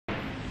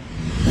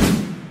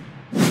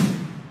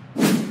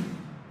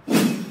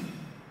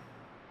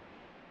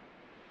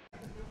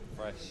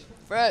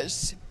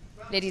Fresh.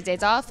 Ladies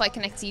Days Off, Fight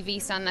Connect TV,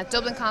 standing at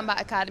Dublin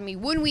Combat Academy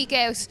 1 week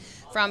out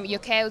from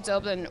Yokkao,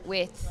 Dublin,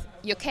 with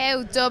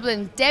Yokkao,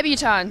 Dublin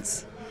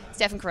debutant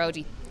Stefan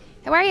Korodi.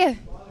 How are you?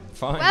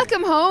 Fine.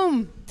 Welcome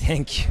home.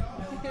 Thank you.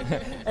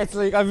 It's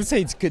like, I would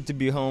say it's good to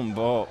be home,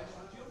 but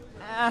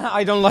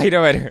I don't like the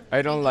weather.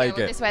 I don't like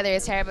it. This weather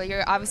is terrible.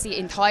 You're obviously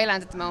in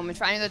Thailand at the moment.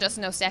 For anyone that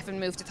doesn't know, Stefan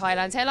moved to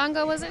Thailand. How long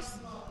ago was it?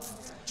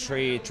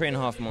 Three and a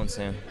half months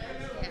now.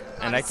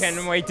 And I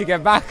can't wait to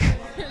get back.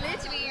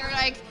 Literally, you're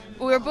like,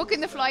 we were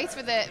booking the flights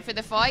for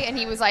the fight, and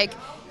he was like,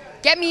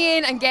 get me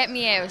in and get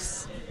me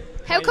out.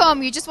 How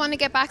come? You just want to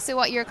get back to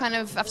what you're kind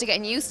of after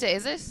getting used to,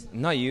 is it?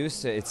 Not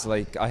used to it. It's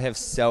like I have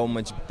so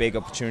much big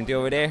opportunity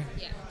over there.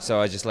 Yeah. So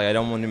I just I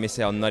don't want to miss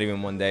out, not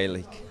even one day.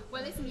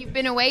 Well, listen, you've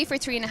been away for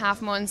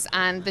 3.5 months,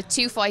 and the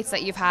 2 fights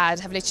that you've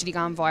had have literally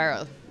gone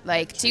viral.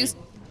 Like 2,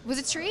 was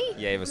it 3?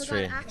 Yeah, it was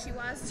 3. It actually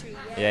was 3.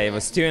 Yeah, it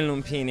was 2 in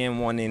Lumpini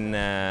and 1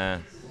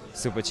 in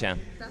Super Champ.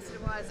 That's what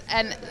it was.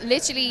 And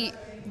literally,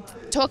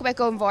 talk about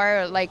going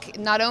viral, like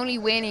not only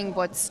winning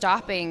but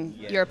stopping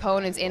your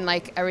opponents in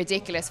like a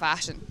ridiculous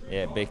fashion.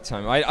 Yeah, big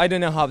time. I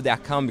don't know how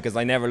that come, because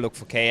I never look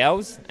for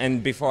KOs,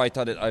 and before I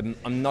thought that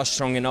I'm not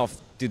strong enough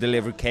to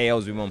deliver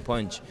KOs with 1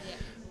 punch. Yeah.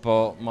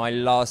 But my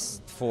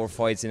last 4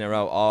 fights in a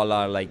row all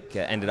are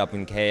ended up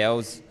in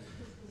KOs.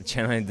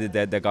 Generally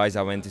the guys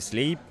I went to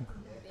sleep.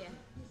 Yeah.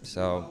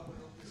 So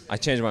I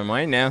changed my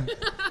mind now.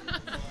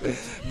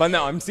 But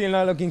no, I'm still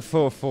not looking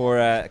for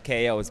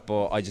KOs,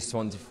 but I just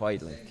want to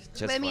fight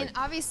But I mean,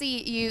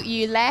 obviously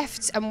you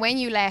left, and when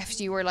you left,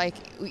 you were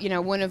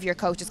one of your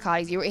coach's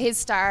colleagues. You were his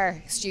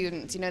star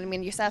student. You know what I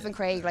mean? Yourself and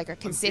Craig are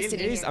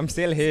consistent. I'm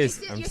still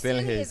his. I'm still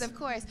his, of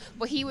course.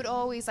 But he would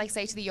always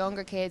say to the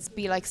younger kids,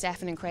 be like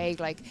Stefan and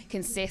Craig,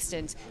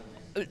 consistent,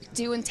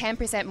 doing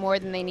 10% more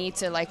than they need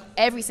to,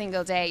 every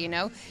single day. You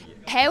know.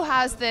 How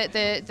has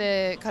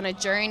the kind of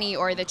journey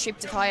or the trip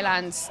to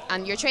Thailand,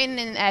 and you're training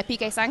in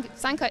PK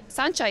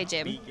Sanchai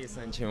gym? PK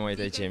Sanchai Muay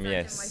Thai gym,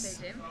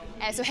 yes.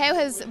 So how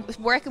has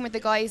working with the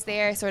guys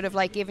there sort of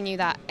given you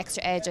that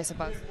extra edge, I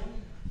suppose?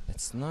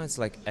 It's not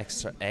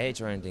extra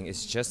edge or anything.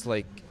 It's just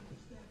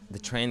the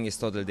training is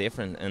totally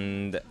different,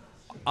 and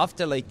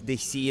after they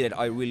see that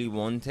I really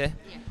want it,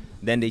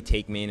 then they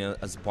take me in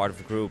as part of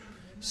a group.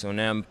 So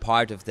now I'm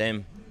part of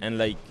them,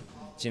 and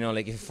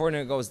if a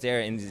foreigner goes there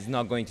and is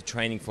not going to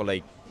training for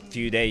a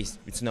few days,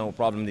 it's no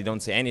problem. They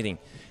don't say anything.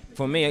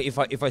 For me,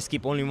 if I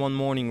skip only 1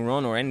 morning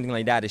run or anything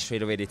like that,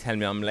 straight away they tell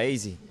me I'm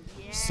lazy.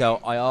 Yeah.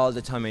 So all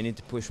the time I need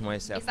to push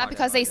myself. Is that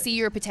because they see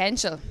your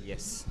potential?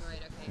 Yes. Right,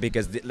 okay.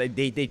 Because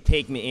they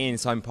take me in,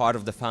 so I'm part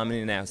of the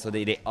family now. So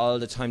they all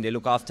the time they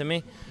look after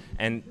me,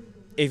 and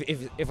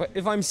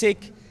if I'm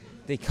sick,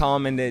 they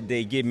come and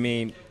they give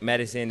me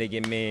medicine, they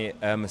give me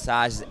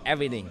massages,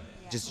 everything.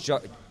 Just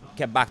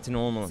get back to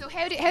normal. So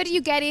how do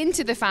you get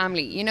into the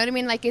family? You know what I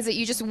mean? Is it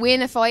you just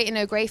win a fight in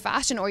a great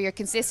fashion, or you're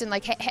consistent?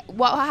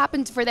 What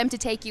happened for them to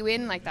take you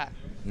in like that?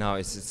 No,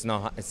 it's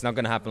not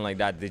going to happen like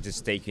that. They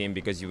just take you in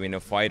because you win a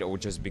fight, or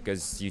just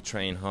because you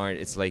train hard.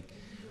 It's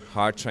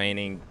hard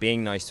training,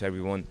 being nice to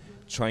everyone,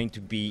 trying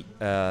to be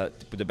to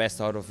put the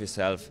best out of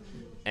yourself.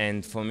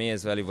 And for me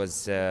as well, it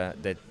was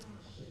that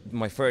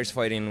my first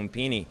fight in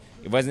Lumpini,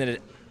 it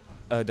wasn't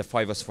the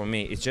fight was for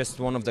me. It's just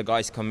one of the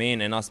guys come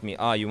in and asked me,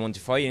 you want to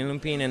fight in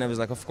Lumpini? And I was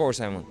like, of course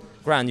I want.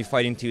 Grand, you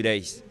fight in 2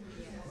 days.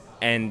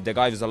 And the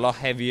guy was a lot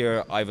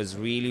heavier. I was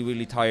really,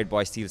 really tired, but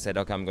I still said,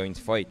 okay, I'm going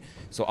to fight.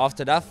 So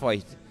after that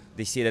fight,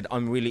 they see that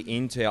I'm really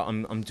into it.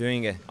 I'm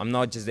doing it. I'm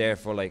not just there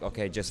for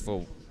just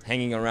for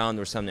hanging around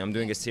or something. I'm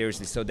doing it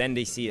seriously. So then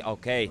they see,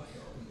 okay,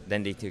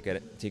 then they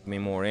took me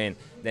more in.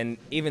 Then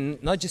even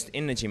not just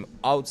in the gym,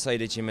 outside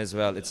the gym as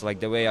well. It's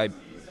the way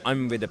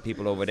I'm with the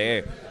people over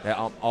there.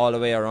 I'm all the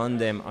way around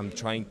them. I'm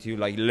trying to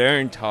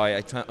learn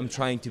Thai. I'm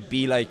trying to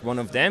be like one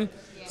of them.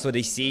 So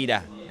they see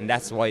that, and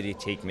that's why they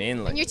take me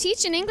in. And you're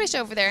teaching English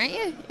over there, aren't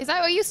you?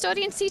 Are you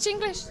studying to teach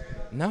English?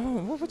 No,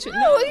 what you?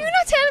 No, you're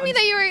not telling me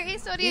that you were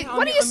studying. Yeah,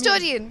 what are you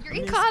studying? You're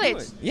in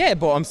college. Yeah,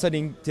 but I'm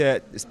studying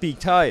to speak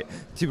Thai,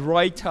 to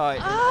write Thai.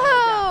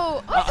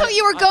 Oh, I thought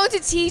you were going to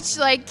teach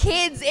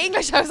kids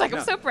English. I was I'm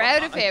so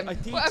proud of him. I'm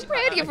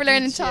proud of you for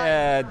learning Thai.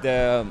 Yeah,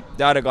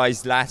 the other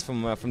guys last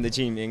from the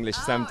gym English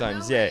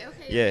sometimes. No yeah,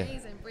 okay, yeah.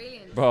 Amazing,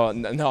 brilliant. But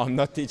no, I'm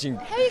not teaching.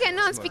 How are you getting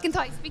on speaking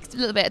Thai? Speak a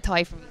little bit of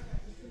Thai for me.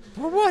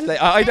 For what?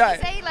 I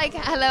say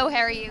hello, how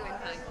are you in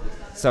Thai?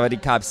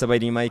 Sawadee kap,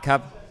 sawadee mai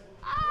kap.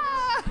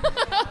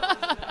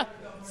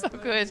 So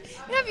good.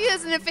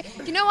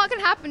 You know what can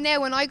happen now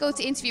when I go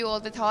to interview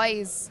all the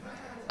Thais?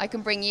 I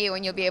can bring you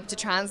and you'll be able to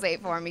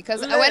translate for me.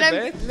 Because when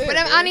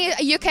I'm on a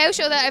Yokkao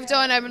show that I've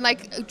done,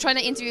 I'm trying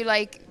to interview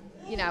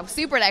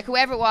Super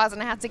whoever it was,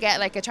 and I had to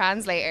get a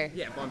translator.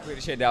 Yeah, but I'm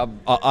pretty sure there are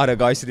other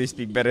guys who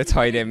speak better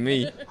Thai than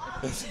me.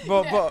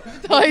 but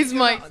Thais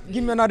might.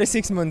 Give me another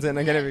 6 months and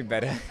I'm gonna be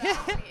better.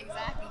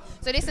 Exactly.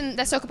 So listen,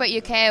 let's talk about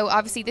Yokkao.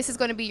 Obviously, this is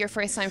going to be your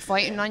first time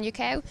fighting on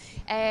Yokkao.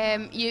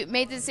 You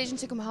made the decision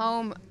to come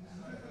home.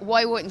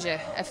 Why wouldn't you?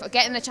 If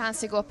getting a chance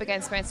to go up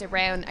against Spencer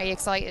Brown, are you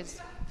excited?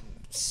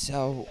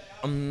 So,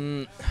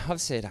 how to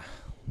say that?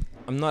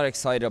 I'm not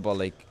excited about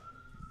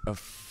a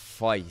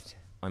fight.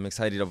 I'm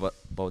excited about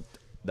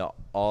the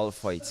all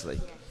fights, like.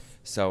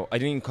 So I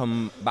didn't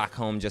come back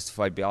home just to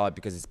fight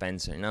because it's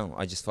Spencer. No,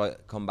 I just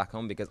come back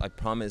home because I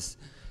promised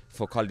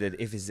for Korodi that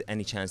if there's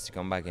any chance to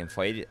come back and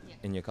fight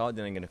in Yokkao,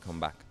 then I'm gonna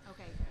come back.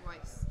 Okay, right.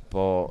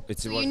 But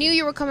it's. So you knew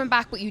you were coming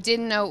back, but you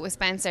didn't know it was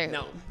Spencer.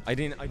 No, I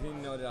didn't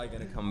know that I'm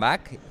gonna come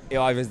back.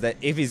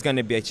 If he's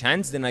gonna be a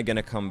chance, then I'm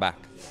gonna come back.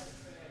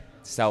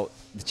 So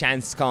the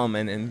chance come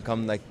and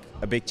come like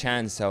a big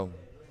chance. So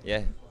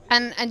yeah.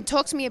 And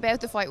talk to me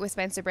about the fight with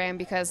Spencer Brown,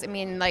 because I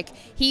mean, like,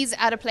 he's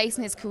at a place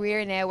in his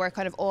career now where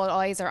kind of all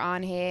eyes are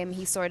on him.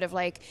 He's sort of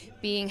like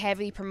being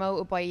heavily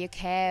promoted by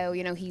Yokkao.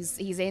 You know, he's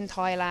in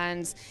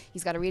Thailand.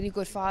 He's got a really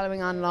good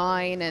following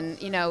online.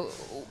 And you know,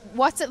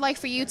 what's it like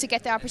for you to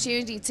get the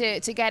opportunity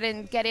to get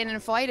in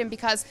and fight him?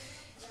 Because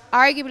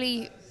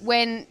arguably,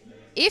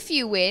 if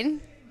you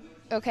win,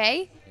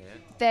 okay,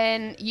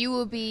 then you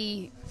will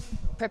be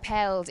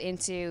propelled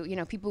into, you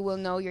know, people will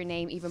know your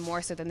name even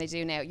more so than they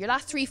do now. Your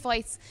last 3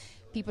 fights,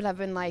 people have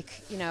been like,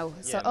 you know,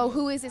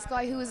 who is this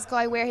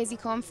guy, where has he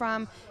come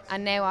from?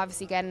 And now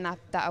obviously getting that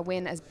a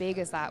win as big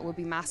as that would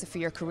be massive for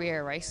your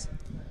career, right?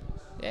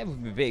 Yeah, it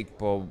would be big,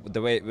 but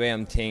the way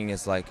I'm thinking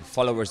is like,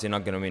 followers are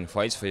not going to win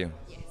fights for you.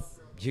 Yes.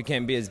 You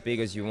can be as big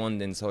as you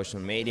want in social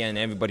media and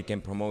everybody can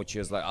promote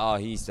you as like, oh,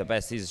 he's the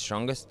best, he's the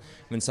strongest.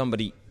 When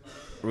somebody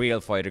real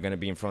fighter going to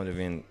be in front of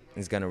you and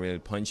is going to really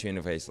punch you in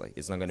the face, like,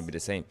 it's not going to be the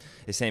same.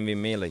 The same with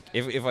me, like,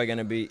 if I'm going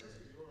to be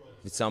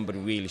with somebody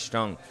really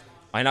strong,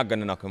 I'm not going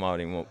to knock him out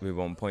with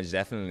one punch,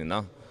 definitely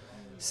not.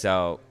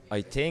 So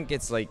I think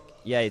it's like,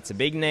 yeah, it's a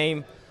big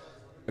name,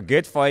 a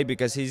good fight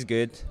because he's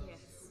good,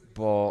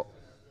 but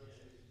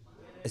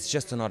it's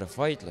just another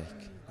fight, like,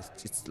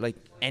 it's like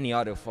any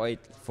other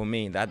fight for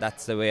me.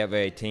 That's the way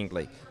I think,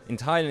 like, in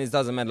Thailand it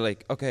doesn't matter,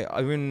 like, okay,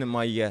 I win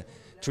my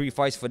 3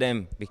 fights for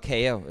them with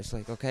KO, it's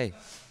like, okay.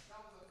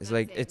 It's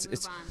like,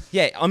 it's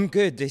yeah, I'm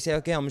good. They say,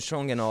 okay, I'm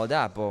strong and all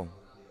that, but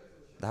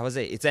that was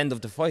it. It's end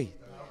of the fight.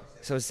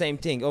 So the same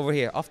thing over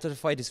here. After the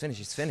fight is finished,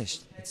 it's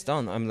finished. It's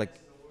done. I'm like,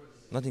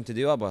 nothing to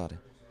do about it.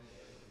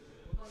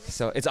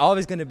 So it's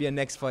always going to be a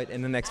next fight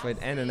and the next fight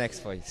and the next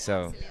fight.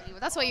 So Well,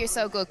 that's why you're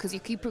so good, because you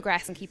keep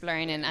progressing, keep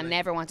learning, and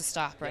never want to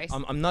stop, right?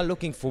 I'm not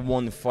looking for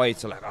one fight.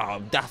 So like,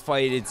 oh, that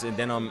fight, and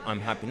then I'm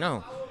happy.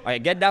 No, I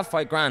get that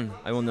fight, grand.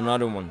 I want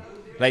another one.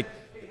 Like,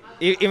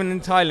 even in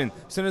Thailand,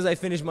 as soon as I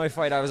finished my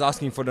fight, I was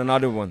asking for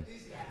another one.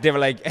 They were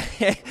like,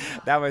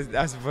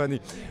 that's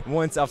funny.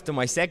 Once after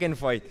my second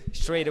fight,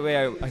 straight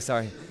away,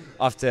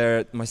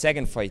 after my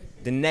second fight,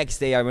 the next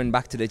day I went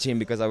back to the gym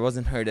because I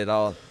wasn't hurt at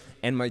all.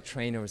 And my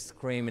trainer was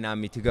screaming at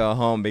me to go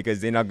home because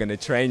they're not going to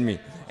train me.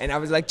 And I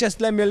was like, just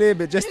let me a little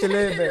bit, just a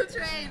little bit.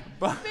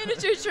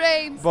 Miniature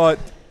trains. But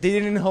they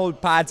didn't hold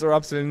pads or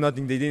absolutely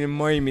nothing. They didn't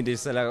mind me. They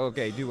said like,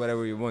 okay, do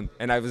whatever you want.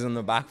 And I was on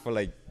the back for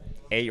like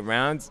 8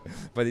 rounds,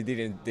 but they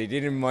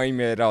didn't mind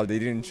me at all. They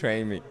didn't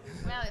train me.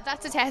 Well,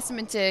 that's a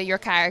testament to your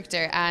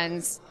character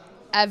and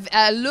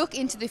a look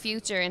into the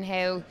future and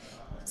how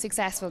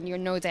successful you're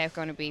no doubt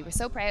going to be. We're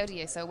so proud of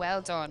you, so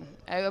well done.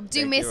 I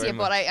do miss you,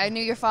 but I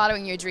knew you're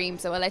following your dream,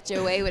 so I'll let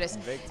you away with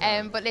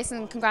it. But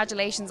listen,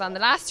 congratulations on the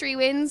last 3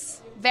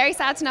 wins. Very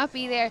sad to not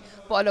be there,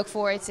 but I look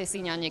forward to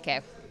seeing you on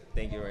Yokkao.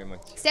 Thank you very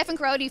much. Stefan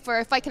Korodi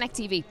for Fight Connect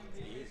TV.